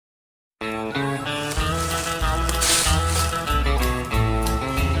One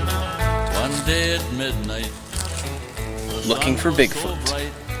day at midnight, Looking for Bigfoot.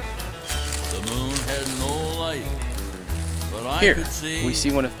 the moon had no light, but I Here, could see we see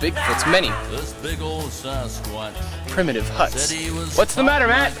one of Bigfoot's many this big old Sasquatch primitive huts. said he was What's the matter,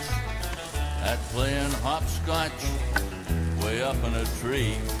 Matt? at playing hopscotch way up in a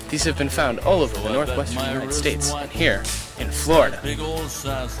tree. These have been found all over the northwestern United States and here in Florida. Big old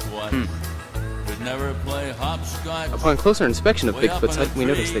Sasquatch could never play hopscotch. Upon closer inspection of Bigfoot's hut, we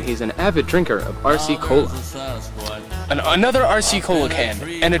notice that he's an avid drinker of RC Cola. Another RC Cola can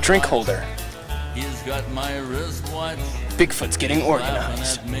and a drink holder. He's got my wristwatch. Bigfoot's getting laughing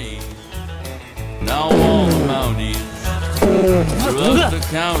organized. at me. Now all the Mounties throughout the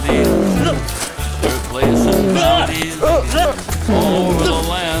county, they're placing bounties all over the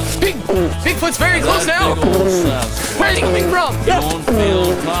land. Bigfoot's very close now! Big old Sasquatch. Where's he coming from? You don't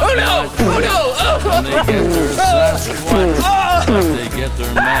feel top Oh no! Oh no! when they get their Sasquatch, but they get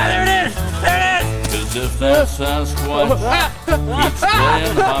their man. There it is! There it is! 'Cause if that Sasquatch keeps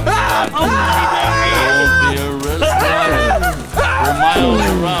playing hopscotch, there won't be a wristwatch for miles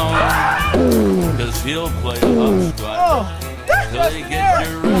around. 'Cause he'll play hopscotch till he gets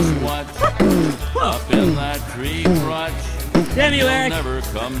your wristwatch up in that tree crotch. He'll never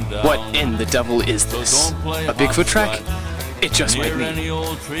come down. What in the devil is this? A Bigfoot track? It just might Near be. any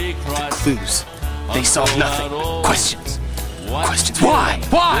old tree crotch. Clues. They solve nothing. Questions. Questions. Why?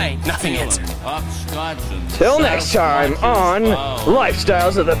 Why? Nothing answered. Hopscotch and Till next time on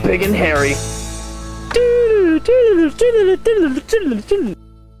Lifestyles of the Big and Hairy.